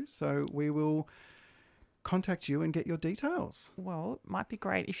text through, so we will contact you and get your details. Well, it might be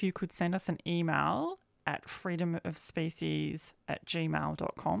great if you could send us an email at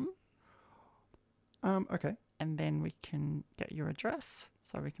freedomofspecies@gmail.com. Okay. And then we can get your address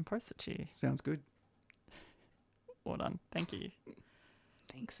so we can post it to you. Sounds good. Well done. Thank you.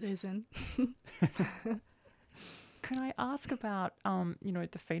 Thanks, Susan. Can I ask about,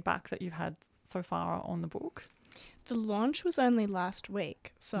 the feedback that you've had so far on the book? The launch was only last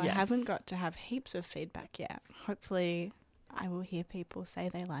week, so I Yes. haven't got to have heaps of feedback yet. Hopefully I will hear people say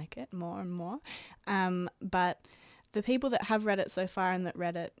they like it more and more. But the people that have read it so far and that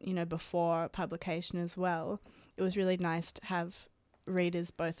read it, before publication as well, it was really nice to have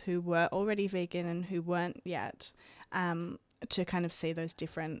readers both who were already vegan and who weren't yet, to kind of see those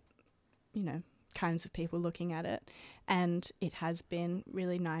different, kinds of people looking at it. And it has been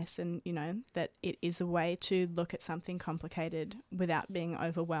really nice, and that it is a way to look at something complicated without being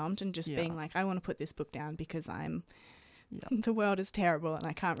overwhelmed and just being like, I want to put this book down because the world is terrible and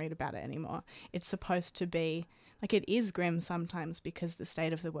I can't read about it anymore. It's supposed to be like, it is grim sometimes because the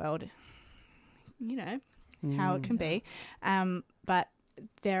state of the world, how it can be, but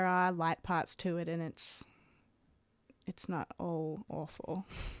there are light parts to it, and it's not all awful.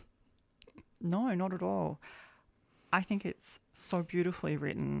 No, not at all. I think it's so beautifully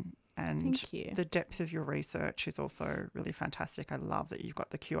written, and Thank you. The depth of your research is also really fantastic. I love that you've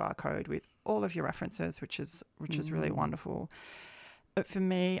got the QR code with all of your references, which is really wonderful. But for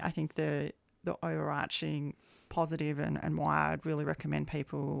me, I think the overarching positive and why I'd really recommend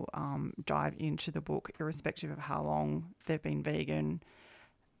people dive into the book, irrespective of how long they've been vegan,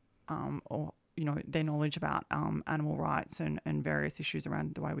 or their knowledge about animal rights and various issues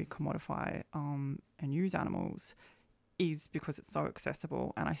around the way we commodify and use animals, is because it's so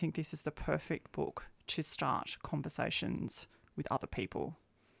accessible. And I think this is the perfect book to start conversations with other people.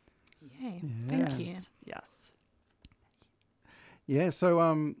 Yay. Thank you. Yes. Yeah, so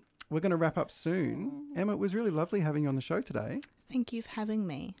we're going to wrap up soon. Emma, it was really lovely having you on the show today. Thank you for having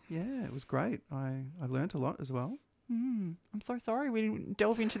me. Yeah, it was great. I learnt a lot as well. I'm so sorry we didn't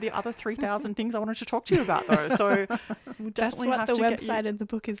delve into the other 3,000 things I wanted to talk to you about, though. So we'll definitely That's what have the to get website you... and the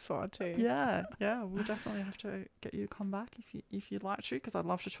book is for too. Yeah, we'll definitely have to get you to come back if you'd like to, because I'd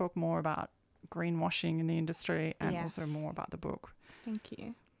love to talk more about greenwashing in the industry and also more about the book. Thank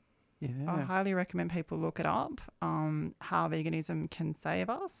you. Yeah. I highly recommend people look it up, How Veganism Can Save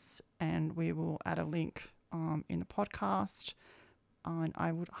Us, and we will add a link in the podcast. And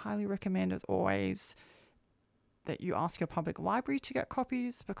I would highly recommend, as always, that you ask your public library to get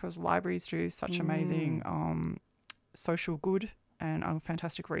copies, because libraries do such amazing social good and are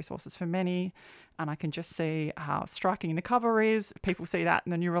fantastic resources for many. And I can just see how striking the cover is. If people see that in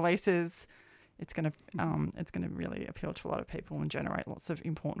the new releases, it's going to really appeal to a lot of people and generate lots of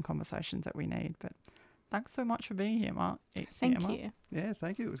important conversations that we need. But Thanks so much for being here, Emma. Thank you. Yeah,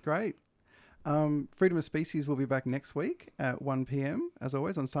 thank you. It was great. Freedom of Species will be back next week at 1 p.m, as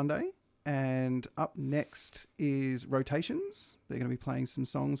always, on Sunday. And up next is Rotations. They're going to be playing some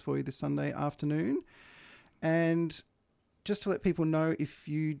songs for you this Sunday afternoon. And just to let people know, if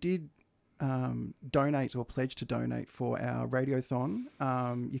you did donate or pledge to donate for our Radiothon,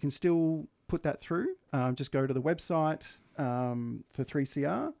 you can still put that through. Just go to the website for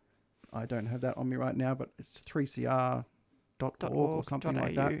 3CR. I don't have that on me right now, but it's 3cr.org or something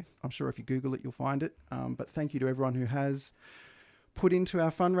like that. I'm sure if you Google it, you'll find it. But thank you to everyone who has put into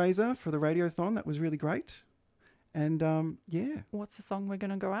our fundraiser for the Radiothon. That was really great. And yeah. What's the song we're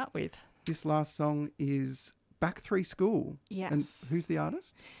going to go out with? This last song is Back 3 School. Yes. And who's the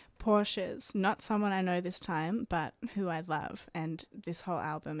artist? Porsche's. Not someone I know this time, but who I love. And this whole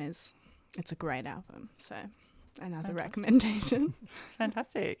album it's a great album. So another recommendation.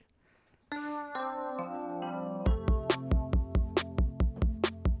 Fantastic.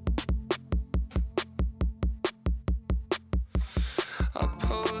 I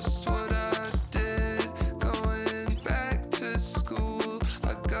post what I did going back to school.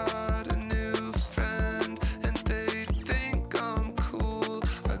 I got a new friend and they think I'm cool.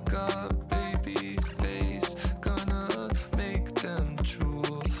 I got baby face, gonna make them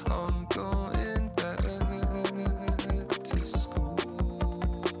drool. I'm going back to school.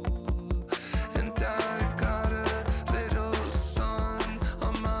 And I got a little son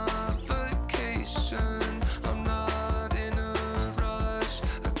on my vacation. I'm not in a rush.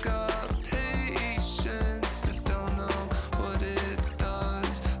 I got patience. I don't know what it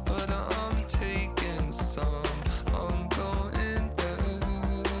does, but I'm taking some. I'm going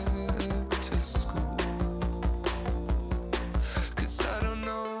back to school. 'Cause I don't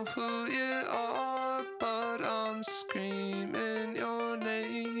know who you are, but I'm screaming your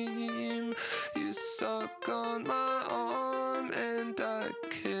name. You suck on my arm and I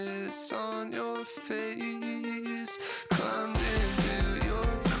kiss on your face. Climbed into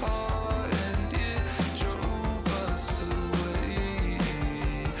your car and you drove us away.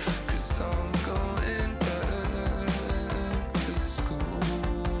 'Cause I'm going back to school.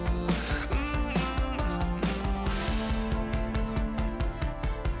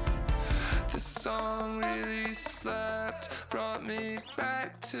 The song really slapped, brought me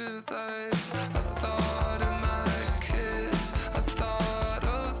back to life. I thought of my kids, I thought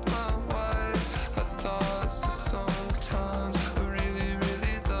of my wife. I thought so sometimes I really,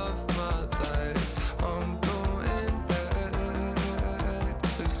 really love my life. I'm going back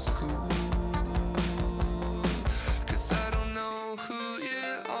to school. 'Cause I don't know who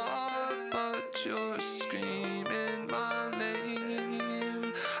you are, but you're screaming my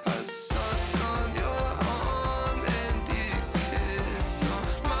name. I suck on your arm and you kiss on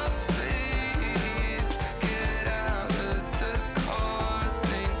my face. Get out of the car,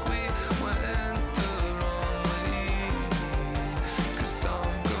 think we went the wrong way. 'Cause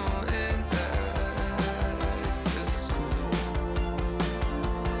I'm going back to school.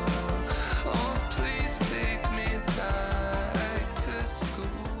 Oh, please take me back to school.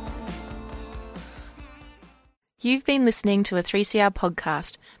 You've been listening to a 3CR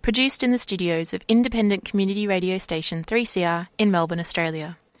podcast produced in the studios of independent community radio station 3CR in Melbourne,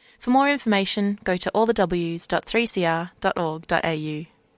 Australia. For more information, go to allthews.3cr.org.au.